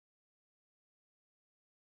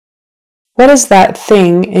What is that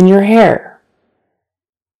thing in your hair?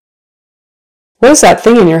 What is that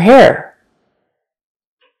thing in your hair?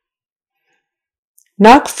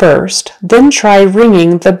 Knock first, then try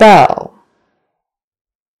ringing the bell.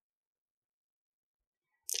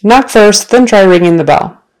 Knock first, then try ringing the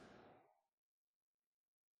bell.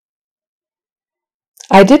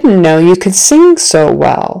 I didn't know you could sing so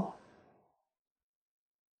well.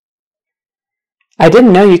 I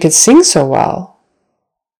didn't know you could sing so well.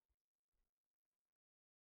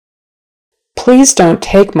 Please don't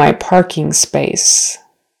take my parking space.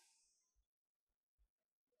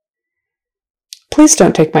 Please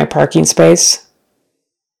don't take my parking space.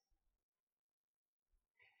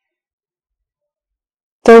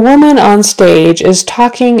 The woman on stage is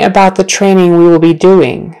talking about the training we will be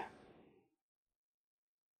doing.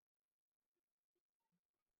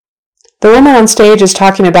 The woman on stage is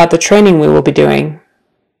talking about the training we will be doing.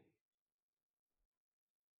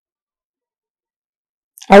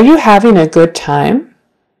 Are you having a good time?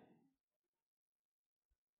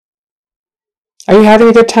 Are you having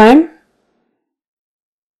a good time?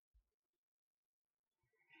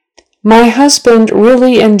 My husband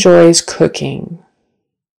really enjoys cooking.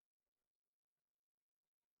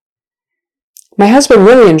 My husband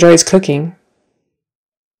really enjoys cooking.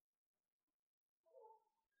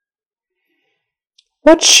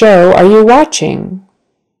 What show are you watching?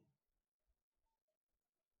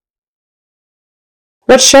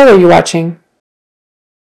 What show are you watching?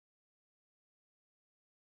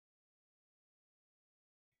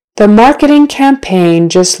 The marketing campaign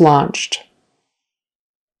just launched.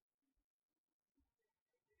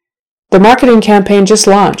 The marketing campaign just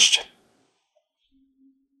launched.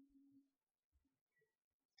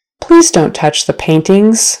 Please don't touch the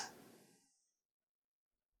paintings.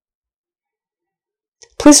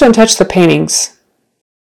 Please don't touch the paintings.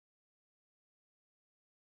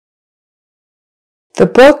 The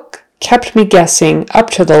book kept me guessing up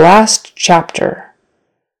to the last chapter.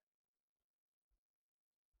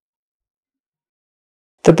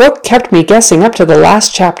 The book kept me guessing up to the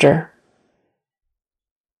last chapter.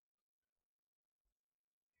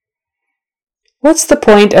 What's the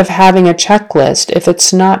point of having a checklist if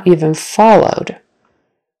it's not even followed?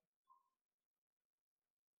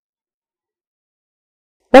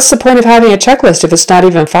 What's the point of having a checklist if it's not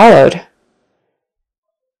even followed?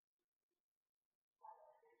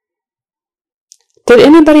 Did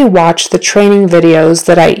anybody watch the training videos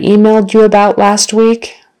that I emailed you about last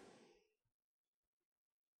week?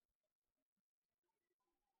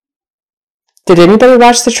 Did anybody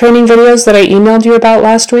watch the training videos that I emailed you about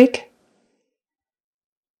last week?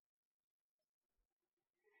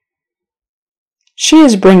 She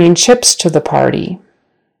is bringing chips to the party.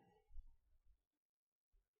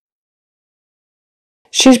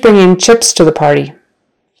 She's bringing chips to the party.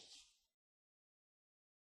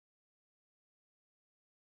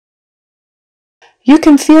 You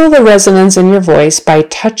can feel the resonance in your voice by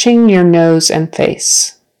touching your nose and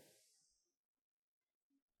face.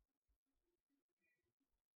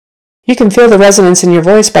 You can feel the resonance in your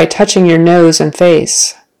voice by touching your nose and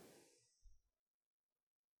face.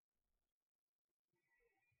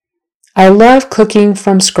 I love cooking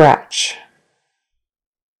from scratch.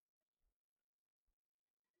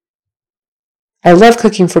 I love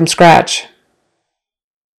cooking from scratch.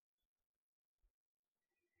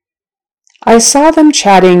 I saw them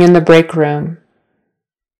chatting in the break room.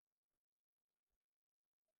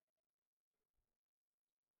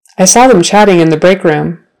 I saw them chatting in the break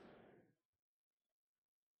room.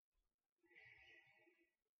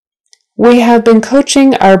 We have been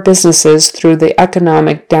coaching our businesses through the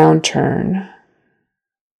economic downturn.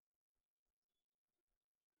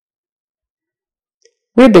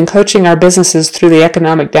 We've been coaching our businesses through the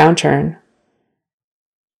economic downturn.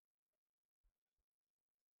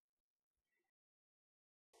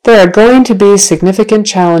 There are going to be significant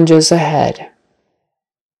challenges ahead.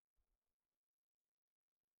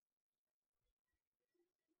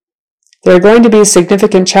 There are going to be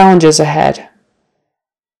significant challenges ahead.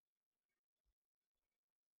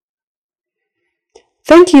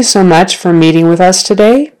 Thank you so much for meeting with us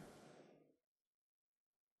today.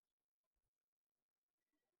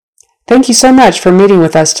 Thank you so much for meeting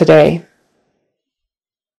with us today.